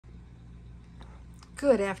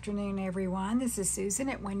Good afternoon, everyone. This is Susan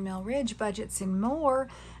at Windmill Ridge Budgets and More,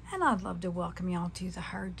 and I'd love to welcome y'all to the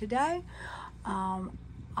herd today.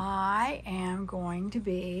 I am going to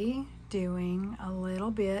be doing a little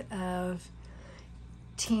bit of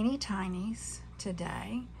teeny tinies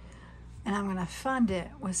today, and I'm going to fund it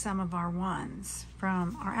with some of our ones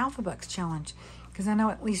from our Alphabooks challenge, because I know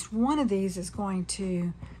at least one of these is going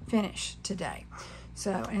to finish today.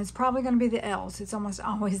 So, and it's probably going to be the L's. It's almost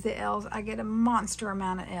always the L's. I get a monster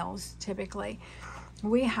amount of L's typically.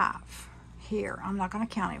 We have here, I'm not going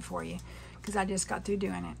to count it for you because I just got through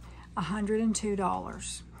doing it,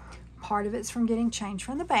 $102. Part of it's from getting change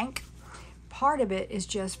from the bank. Part of it is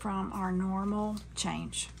just from our normal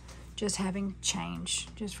change, just having change,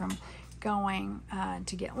 just from going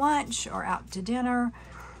to get lunch or out to dinner,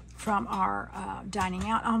 from our dining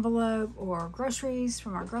out envelope, or groceries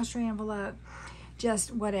from our grocery envelope.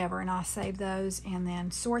 Just whatever, and I'll save those and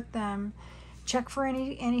then sort them, check for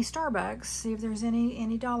any Starbucks, see if there's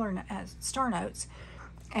any dollar star notes,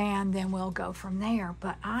 and then we'll go from there.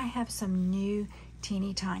 But I have some new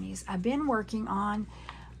teeny tinies. I've been working on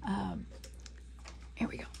here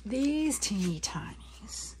we go, these teeny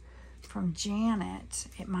tinies from Janet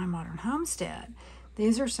at My Modern Homestead.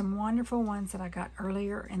 These are some wonderful ones that I got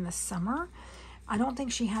earlier in the summer. I don't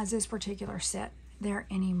think she has this particular set there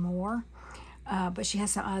anymore. But she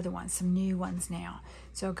has some other ones, some new ones now.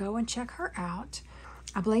 So go and check her out.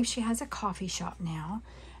 I believe she has a coffee shop now,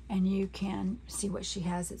 and you can see what she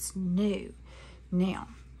has that's new. Now,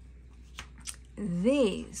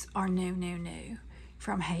 these are new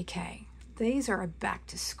from Hey Kay. These are a back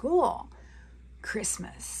to school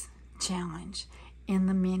Christmas challenge in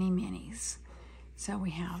the mini minis. So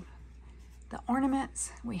we have the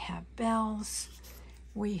ornaments, we have bells,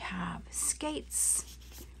 we have skates,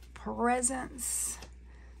 presents,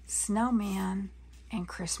 snowmen, and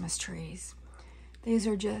Christmas trees. These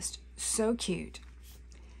are just so cute.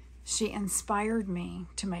 She inspired me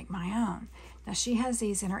to make my own. Now she has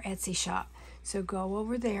these in her Etsy shop, so go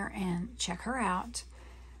over there and check her out,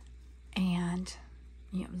 and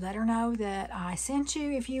let her know that I sent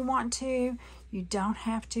you if you want to. You don't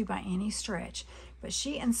have to by any stretch, but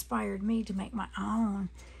she inspired me to make my own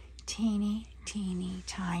teeny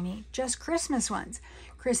tiny, just Christmas ones,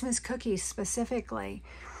 Christmas cookies specifically.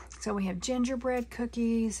 So we have gingerbread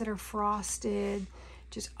cookies that are frosted,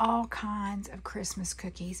 just all kinds of Christmas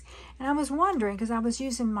cookies. And I was wondering, because I was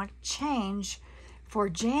using my change for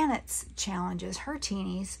Janet's challenges, her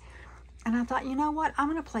teenies, and I thought, you know what, I'm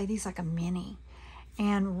going to play these like a mini.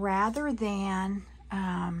 And rather than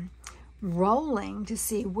rolling to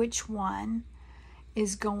see which one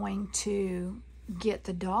is going to get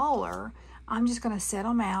the dollar, I'm just going to set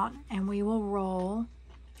them out, and we will roll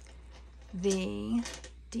the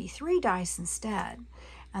D3 dice instead,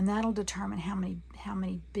 and that'll determine how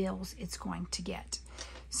many bills it's going to get.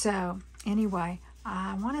 So anyway,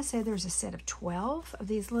 I want to say there's a set of 12 of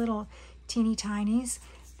these little teeny tinies.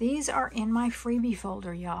 These are in my freebie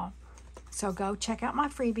folder, y'all. So go check out my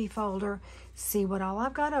freebie folder, see what all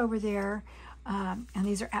I've got over there, and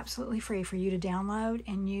these are absolutely free for you to download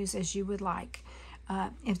and use as you would like.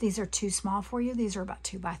 If these are too small for you, these are about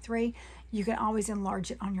 2 by 3. You can always enlarge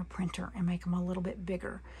it on your printer and make them a little bit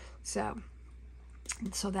bigger. So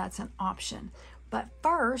that's an option. But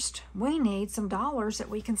first, we need some dollars that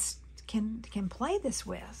we can play this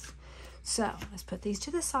with. So let's put these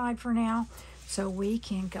to the side for now, so we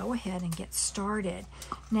can go ahead and get started.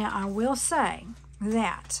 Now, I will say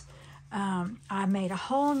that I made a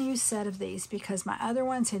whole new set of these because my other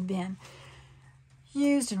ones had been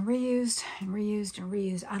used and reused and reused and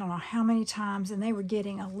reused. I don't know how many times, and they were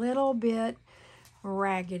getting a little bit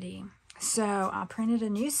raggedy. So I printed a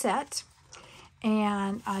new set,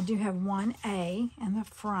 and I do have one A in the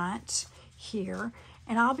front here,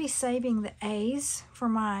 and I'll be saving the A's for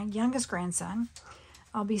my youngest grandson.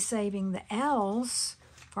 I'll be saving the L's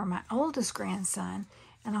for my oldest grandson,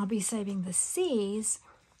 and I'll be saving the C's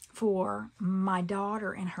for my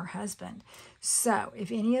daughter and her husband. So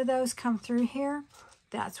if any of those come through here,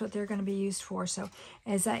 that's what they're going to be used for. So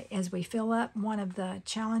as we fill up one of the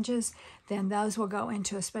challenges, then those will go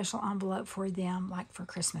into a special envelope for them, like for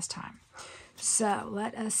Christmas time. So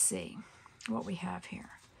let us see what we have here.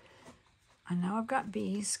 I know I've got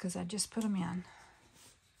B's because I just put them in.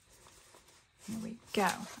 Here we go.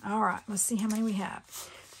 All right, let's see how many we have.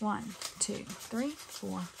 1, 2, 3,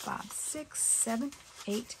 4, 5, 6, 7,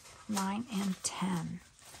 8, 9, and 10.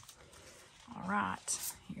 All right,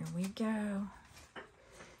 here we go.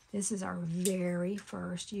 This is our very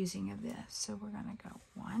first using of this. So we're going to go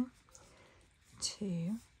 1,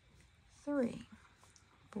 2, 3,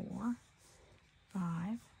 4,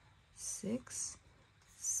 5, 6,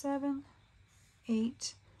 7,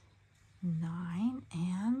 8, 9,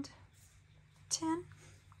 and 10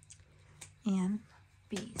 in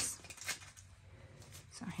B's.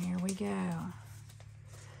 So here we go.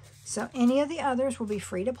 So any of the others will be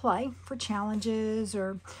free to play for challenges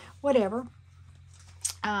or whatever.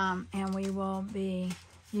 And we will be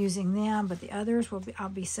using them, but the others I'll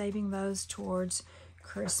be saving those towards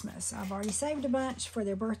Christmas. I've already saved a bunch for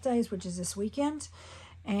their birthdays, which is this weekend.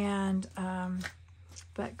 And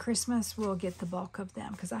but Christmas will get the bulk of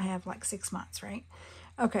them because I have like 6 months, right?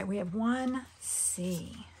 Okay, we have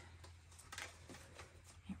 1C.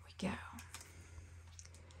 Here we go.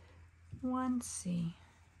 1C.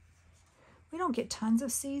 We don't get tons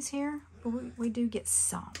of C's here, but we do get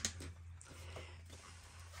some.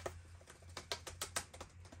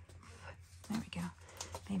 There we go.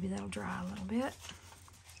 Maybe that'll dry a little bit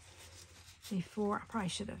before. I probably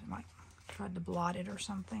should have like tried to blot it or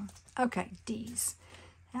something. Okay, D's.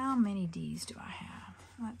 How many D's do I have?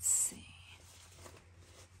 Let's see.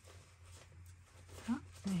 Oh,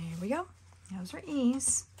 there we go. Those are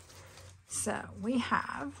E's. So we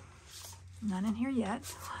have none in here yet.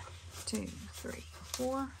 1, 2, 3,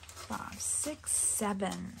 4, 5, 6,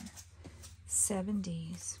 7. 7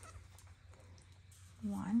 D's.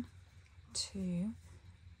 1, 2,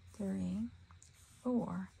 3,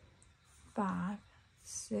 4, 5,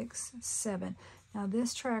 6, 7. Now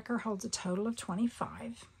this tracker holds a total of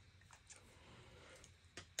 25.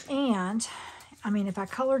 And, I mean, if I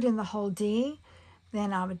colored in the whole D,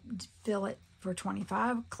 then I would fill it for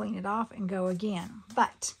 25, clean it off, and go again.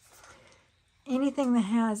 But anything that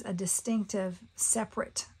has a distinctive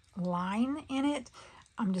separate line in it,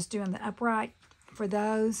 I'm just doing the upright for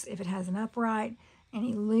those. If it has an upright,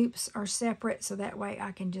 any loops are separate, so that way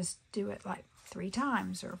I can just do it like 3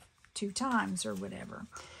 times or 2 times or whatever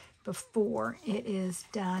before it is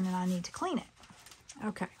done and I need to clean it.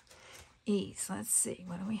 Okay, E's. Let's see.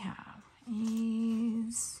 What do we have?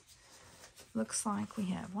 E's. Looks like we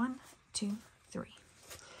have 1, 2, 3.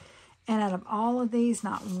 And out of all of these,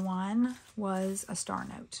 not one was a star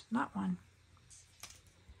note. Not one.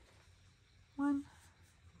 1,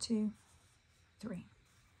 2, 3.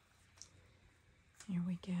 Here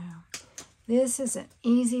we go. This is an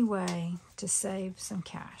easy way to save some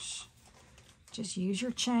cash. Just use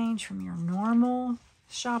your change from your normal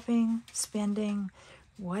shopping, spending,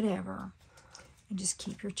 whatever, and just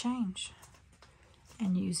keep your change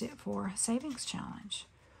and use it for a savings challenge,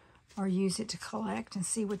 or use it to collect and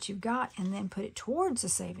see what you've got and then put it towards a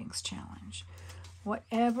savings challenge.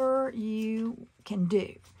 Whatever you can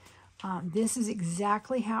do. This is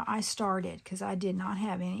exactly how I started because I did not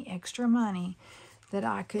have any extra money that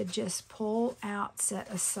I could just pull out, set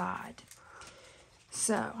aside.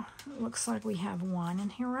 So, it looks like we have 1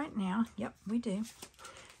 in here right now. Yep, we do.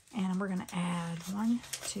 And we're going to add 1,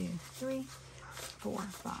 2, 3, 4,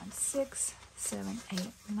 5, 6, 7, 8,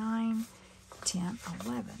 9, 10,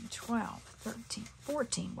 11, 12, 13,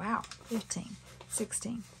 14, wow, 15,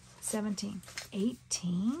 16, 17,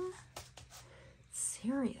 18.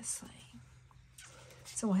 Seriously.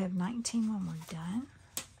 So we'll have 19 when we're done.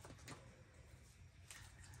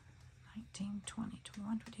 19, 20,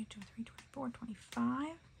 21, 22, 23, 24, 25,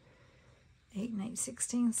 8 and 8,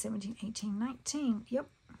 16, 17, 18, 19. Yep.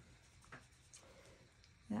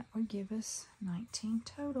 That would give us 19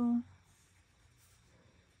 total.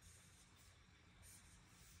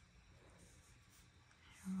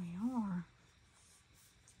 Here we are.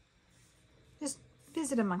 Just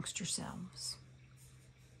visit amongst yourselves.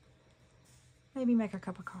 Maybe make a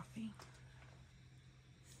cup of coffee.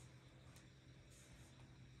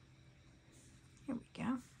 Here we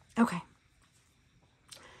go. Okay.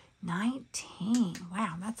 19.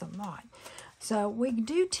 Wow, that's a lot. So we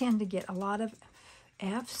do tend to get a lot of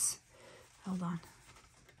F's. Hold on.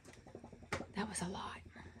 That was a lot.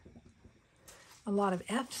 A lot of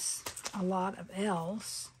F's, a lot of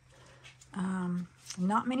L's,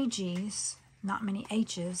 not many G's, not many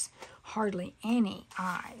H's, hardly any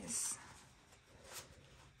I's.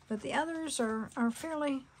 But the others are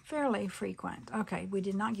fairly frequent. Okay, we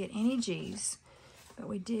did not get any G's, but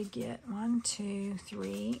we did get 1, 2,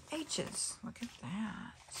 3 H's. Look at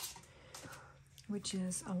that. Which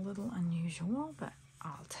is a little unusual, but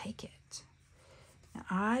I'll take it. Now,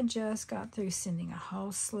 I just got through sending a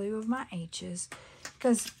whole slew of my H's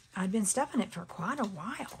because I'd been stuffing it for quite a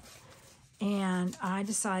while. And I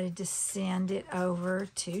decided to send it over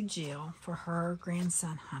to Jill for her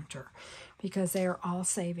grandson, Hunter, because they are all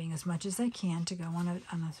saving as much as they can to go on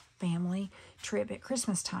a family trip at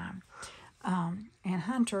Christmas time. And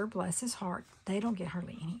Hunter, bless his heart, they don't get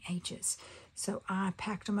hardly any H's. So I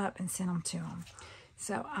packed them up and sent them to him.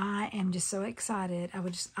 So I am just so excited.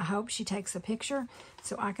 I hope she takes a picture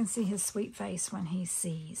so I can see his sweet face when he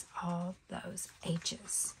sees all those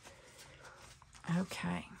H's.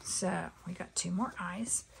 Okay, so we got 2 more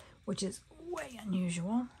I's, which is way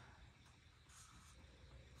unusual.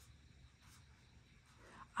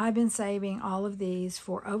 I've been saving all of these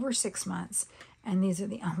for over 6 months, and these are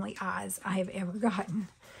the only I's I have ever gotten.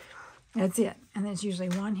 That's it. And there's usually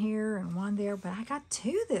 1 here and 1 there, but I got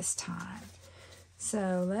 2 this time.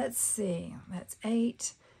 So let's see. That's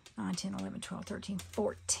 8, 9, 10, 11, 12, 13,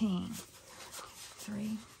 14.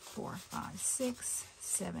 3, 4, 5, 6,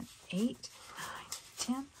 7, 8, 9,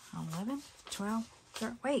 10, 11, 12,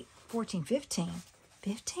 13, wait, 14, 15.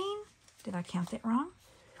 15? Did I count that wrong?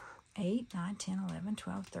 8, 9, 10, 11,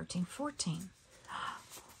 12, 13, 14. 1,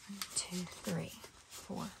 2, 3,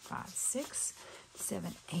 4, 5, 6,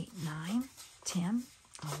 7, 8, 9, 10,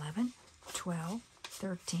 11, 12,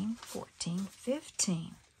 13, 14,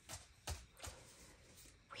 15.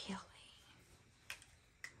 Really?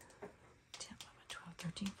 10, 11, 12,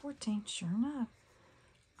 13, 14. Sure enough.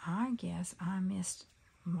 I guess I missed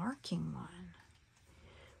marking one.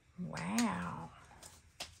 Wow.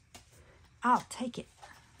 I'll take it.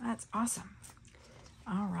 That's awesome.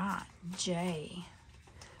 All right, J.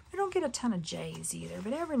 We don't get a ton of J's either,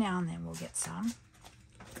 but every now and then we'll get some.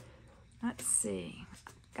 Let's see.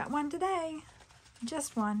 Got one today.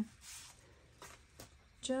 Just one.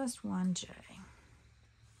 Just one J.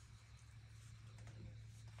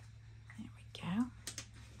 There we go.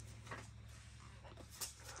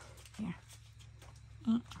 Here.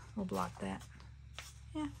 We'll block that.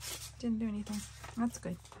 Yeah, didn't do anything. That's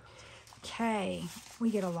good. K.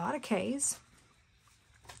 We get a lot of K's.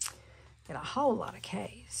 Get a whole lot of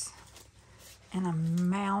K's. And a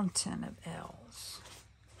mountain of L's.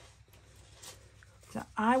 So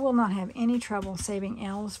I will not have any trouble saving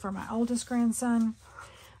L's for my oldest grandson.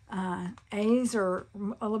 A's are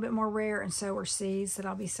a little bit more rare, and so are C's that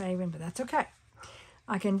I'll be saving, but that's okay.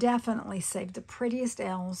 I can definitely save the prettiest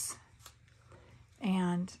L's,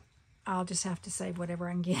 and I'll just have to save whatever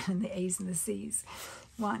I can get in the A's and the C's.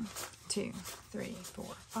 1, 2, 3, 4,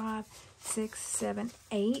 5, 6, 7,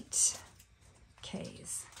 8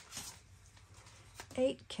 K's.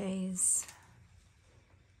 8 K's.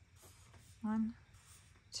 1,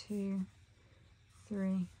 2,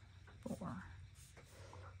 3, 4,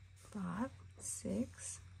 5,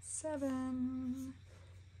 6, 7,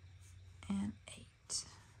 and 8.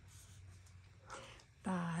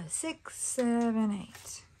 5, 6, 7,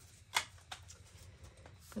 8.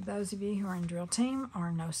 For those of you who are in drill team or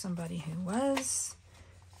know somebody who was,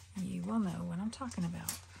 you will know what I'm talking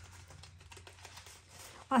about.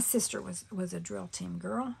 My sister was a drill team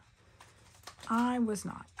girl. I was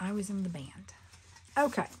not. I was in the band.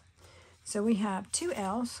 Okay, so we have 2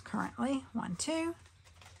 L's currently. 1, 2.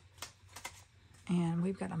 And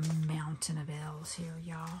we've got a mountain of L's here,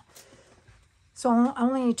 y'all. So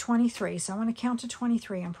only 23. So I want to count to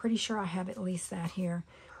 23. I'm pretty sure I have at least that here.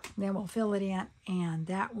 Then we'll fill it in, and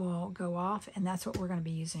that will go off, and that's what we're going to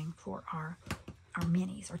be using for our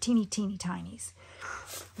minis, our teeny tinies.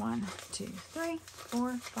 1, 2, 3,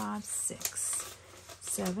 4, 5, 6,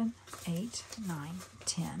 7, 8, 9,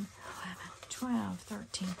 10, 11, 12,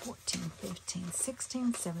 13, 14, 15,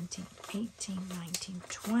 16, 17, 18, 19,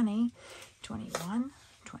 20, 21,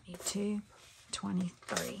 22,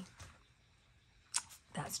 23.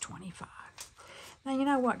 That's 25. Now, you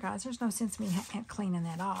know what, guys? There's no sense in me cleaning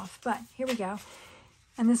that off. But here we go.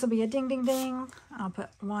 And this will be a ding, ding, ding. I'll put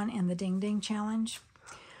 1 in the ding, ding challenge.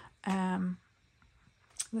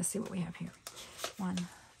 Let's see what we have here. 1,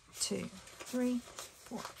 2, 3,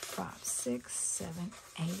 4, 5, 6, 7,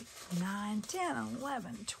 8, 9, 10,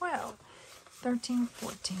 11, 12, 13,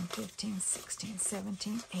 14, 15, 16,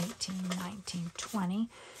 17, 18, 19, 20,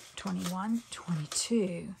 21,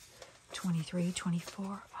 22, 23,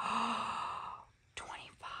 24.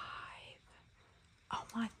 25. Oh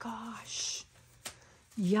my gosh.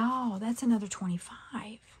 Y'all, that's another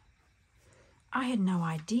 25. I had no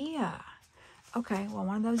idea. Okay, well,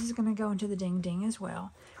 one of those is going to go into the ding ding as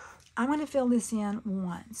well. I'm going to fill this in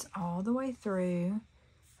once all the way through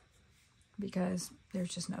because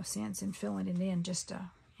there's just no sense in filling it in just to,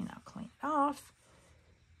 you know, clean it off.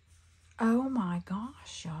 Oh my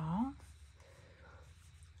gosh, y'all.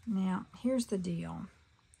 Now, here's the deal.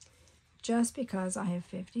 Just because I have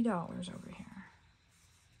 $50 over here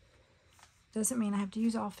doesn't mean I have to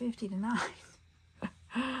use all 50 tonight.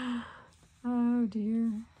 Oh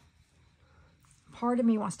dear. Part of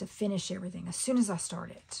me wants to finish everything as soon as I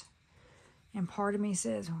start it. And part of me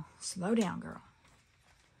says, oh, slow down, girl.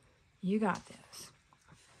 You got this.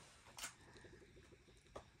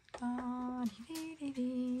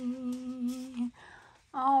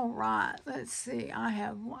 All right, let's see.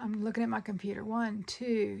 I'm looking at my computer. 1,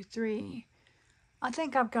 2, 3. I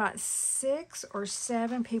think I've got 6 or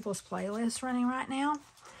 7 people's playlists running right now.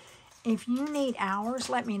 If you need hours,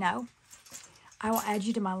 let me know. I will add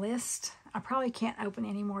you to my list. I probably can't open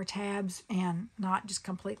any more tabs and not just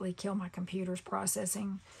completely kill my computer's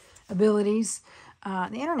processing abilities.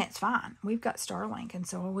 The internet's fine. We've got Starlink, and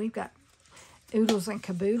so we've got oodles and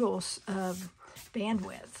caboodles of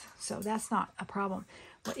bandwidth. So that's not a problem.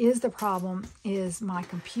 What is the problem is my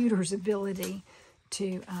computer's ability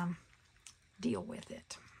to deal with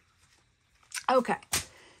it. Okay,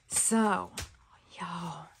 so,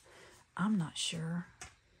 y'all, I'm not sure.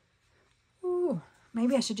 Ooh,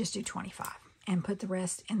 maybe I should just do 25 and put the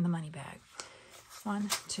rest in the money bag. 1,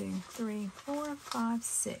 2, 3, 4, 5,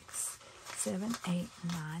 6, 7, 8,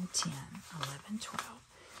 9, 10, 11, 12,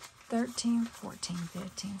 13, 14,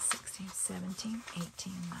 15, 16, 17,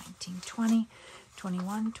 18, 19, 20,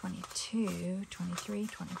 21, 22, 23,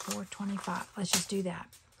 24, 25. Let's just do that.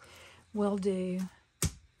 We'll do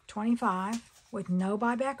 25 with no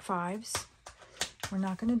buyback 5s. We're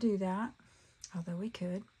not going to do that, although we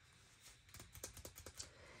could.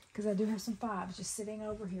 Because I do have some 5s just sitting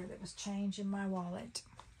over here that was change in my wallet.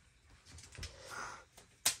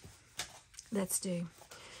 Let's do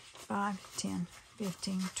 5, 10,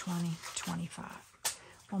 15, 20, 25.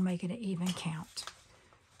 We'll make it an even count.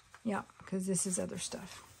 Yep, because this is other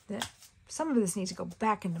stuff. Some of this needs to go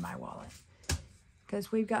back into my wallet.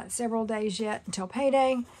 Because we've got several days yet until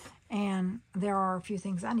payday. And there are a few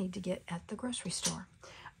things I need to get at the grocery store.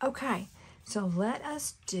 Okay, so let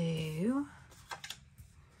us do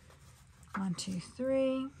 1, 2,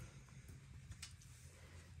 3.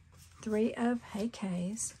 3 of Hey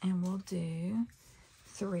K's, and we'll do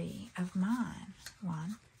 3 of mine.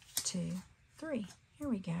 1, 2, 3. Here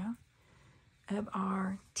we go. Of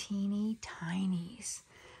our teeny tinies.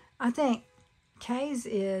 I think K's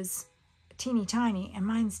is teeny tiny, and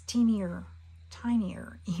mine's tinier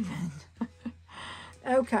even.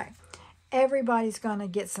 Okay, everybody's gonna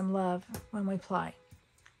get some love when we play.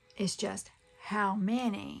 It's just how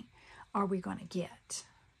many are we gonna get?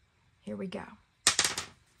 Here we go.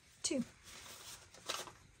 2.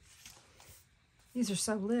 These are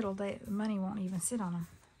so little, the money won't even sit on them.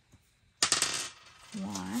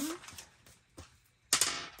 1,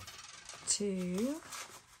 2,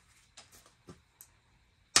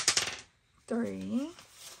 3,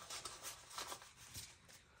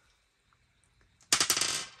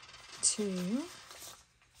 2.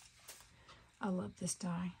 I love this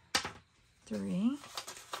die. 3.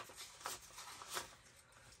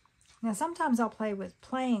 Now sometimes I'll play with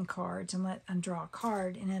playing cards and draw a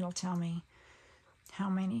card, and it'll tell me how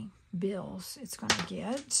many bills it's going to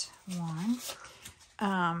get. 1.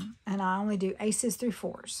 And I only do aces through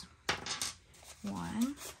 4s.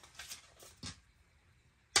 1,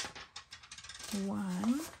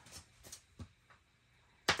 1,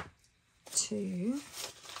 2,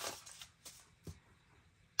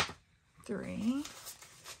 3,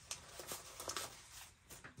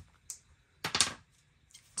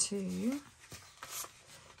 2,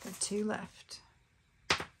 got 2 left,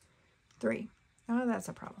 3. Oh, that's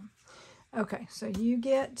a problem. Okay, so you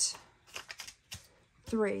get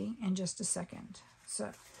 3 in just a second.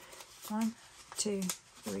 So 1, 2,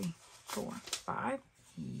 3, 4, 5.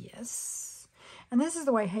 Yes. And this is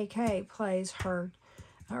the way Hey Kay plays her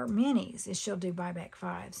minis, is she'll do buyback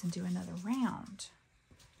 5s and do another round.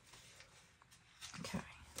 Okay.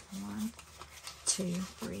 1, 2,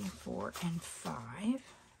 3, 4, and 5.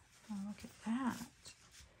 Oh, look at that.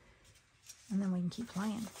 And then we can keep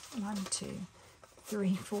playing. 1, 2,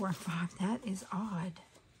 3, 4, and 5. That is odd.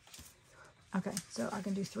 Okay, so I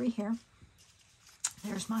can do 3 here.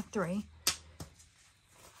 There's my 3.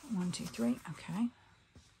 1, 2, 3. Okay,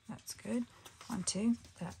 that's good. 1, 2.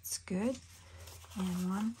 That's good. And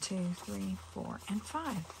 1, 2, 3, 4, and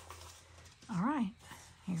 5. All right,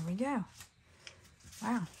 here we go.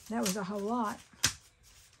 Wow, that was a whole lot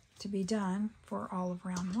to be done for all of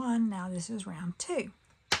round 1. Now this is round 2.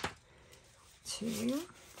 2.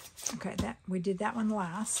 Okay, we did that one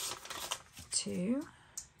last. 2,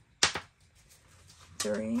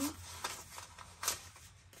 3,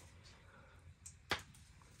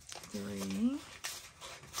 3,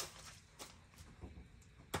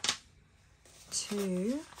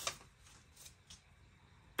 2,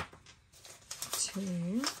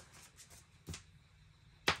 2,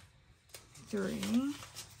 3,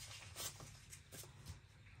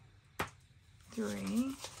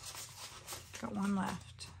 3, got 1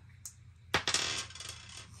 left.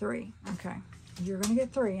 3, okay. You're going to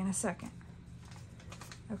get 3 in a second.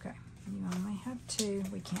 Okay, you only have 2.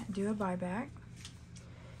 We can't do a buyback.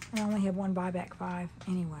 I only have 1 buyback 5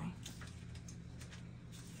 anyway.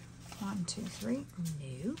 1, 2, 3.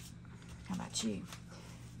 No. How about you?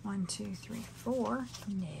 1, 2, 3, 4.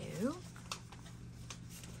 No.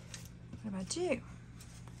 What about you?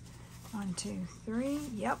 1, 2, 3.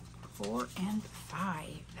 Yep. 4 and 5.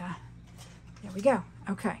 There we go.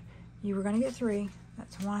 Okay. You were going to get 3.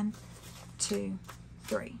 That's 1, 2,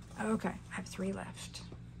 3. Okay. I have 3 left.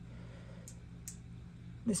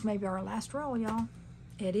 This may be our last roll, y'all.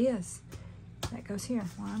 It is. That goes here.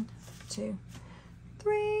 1, 2,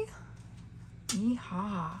 3.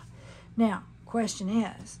 Yeehaw. Now, question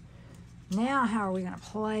is, now how are we going to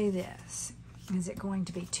play this? Is it going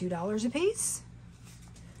to be $2 a piece?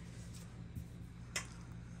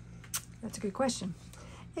 That's a good question.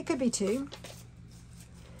 It could be 2.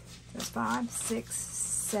 That's 5, 6,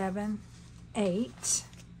 7, 8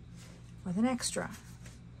 with an extra.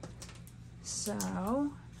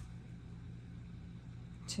 So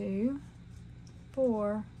 2,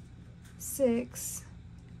 4, 6,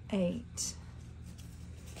 8.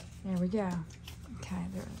 There we go. Okay,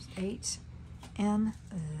 there's 8 in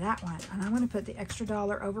that one. And I'm going to put the extra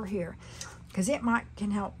 $1 over here because it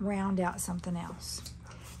can help round out something else.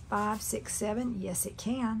 5, 6, 7. Yes, it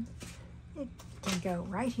can. It can go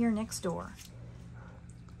right here next door.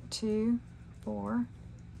 2, 4,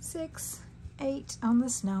 6, 8 on the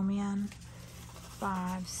snowman.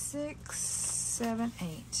 5, 6, 7,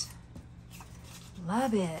 8.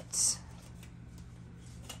 Love it.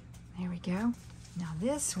 There we go. Now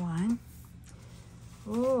this one,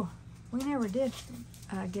 oh, we never did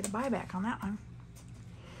get a buyback on that one.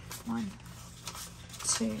 1,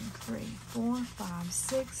 2, 3, 4, 5,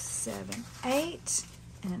 6, 7, 8,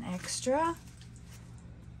 and an extra.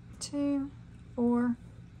 2, 4,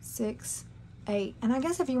 6, 8. And I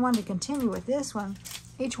guess if you wanted to continue with this one,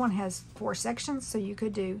 each one has 4 sections, so you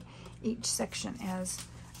could do each section as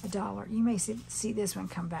 $1. You may see this one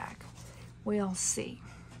come back. We'll see.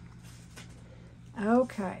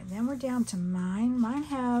 Okay, then we're down to mine. Mine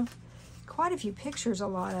have quite a few pictures, a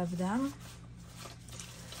lot of them.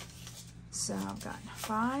 So I've got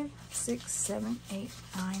 5, 6, 7, 8,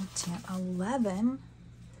 9, 10, 11.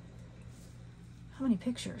 How many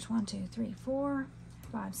pictures? 1, 2, 3, 4,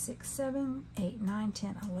 5, 6, 7, 8, 9,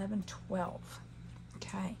 10, 11, 12.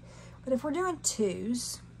 Okay, but if we're doing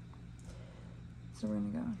 2s, so we're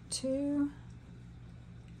going to go 2,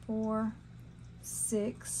 4,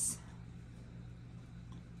 6,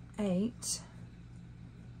 8,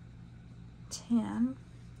 10,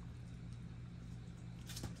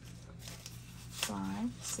 5,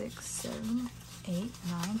 6, 7, 8,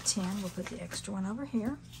 9, 10. We'll put the extra one over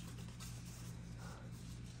here.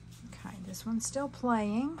 Okay, this one's still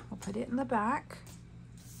playing. We'll put it in the back.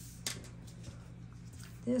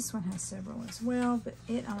 This one has several as well, but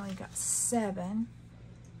it only got 7,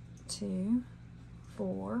 2,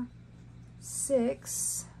 4,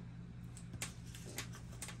 6,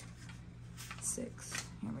 6.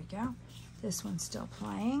 Here we go. This one's still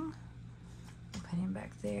playing. We'll put him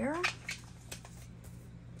back there.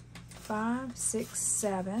 5, 6,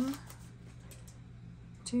 7,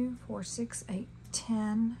 2, 4, 6, 8,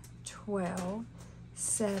 10, 12,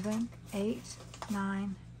 7, 8,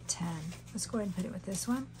 9, 10. Let's go ahead and put it with this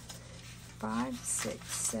one. 5,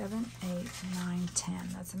 6, 7, 8, 9, 10.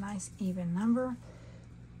 That's a nice even number.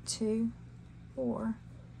 2, 4,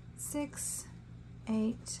 6,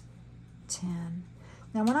 8, 10.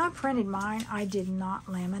 Now when I printed mine, I did not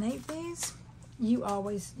laminate these. You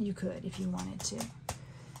could if you wanted to.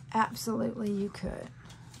 Absolutely you could.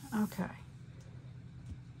 Okay.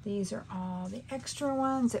 These are all the extra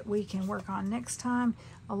ones that we can work on next time,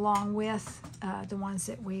 along with the ones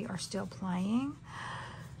that we are still playing.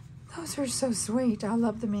 Those are so sweet. I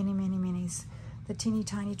love the mini, mini, minis. The teeny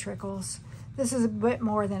tiny trickles. This is a bit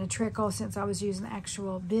more than a trickle since I was using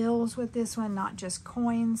actual bills with this one, not just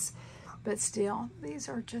coins. But still, these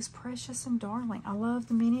are just precious and darling. I love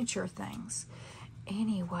the miniature things.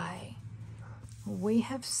 Anyway, we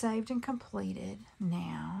have saved and completed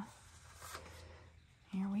now.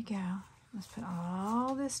 Here we go. Let's put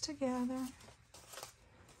all this together.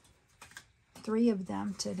 3 of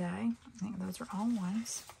them today. I think those are all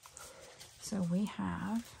ones. So we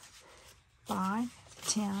have 5,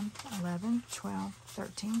 10, 11, 12,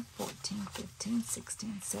 13, 14, 15,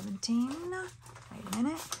 16, 17. Wait a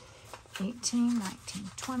minute. 18,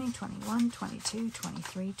 19, 20, 21, 22,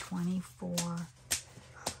 23, 24.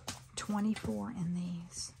 24 in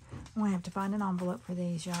these. I'm going to have to find an envelope for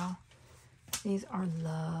these, y'all. These are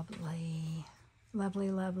lovely.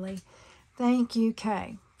 Lovely, lovely. Thank you,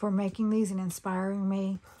 Kay, for making these and inspiring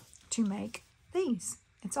me to make these.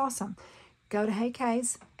 It's awesome. Go to Hey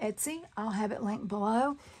Kay's Etsy. I'll have it linked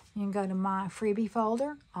below. You can go to my freebie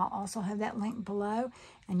folder. I'll also have that link below.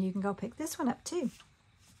 And you can go pick this one up too.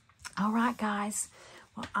 All right, guys.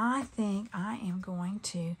 Well, I think I am going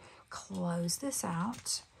to close this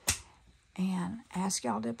out and ask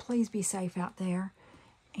y'all to please be safe out there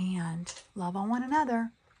and love on one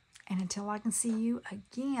another. And until I can see you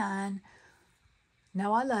again,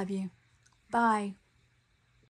 know I love you. Bye.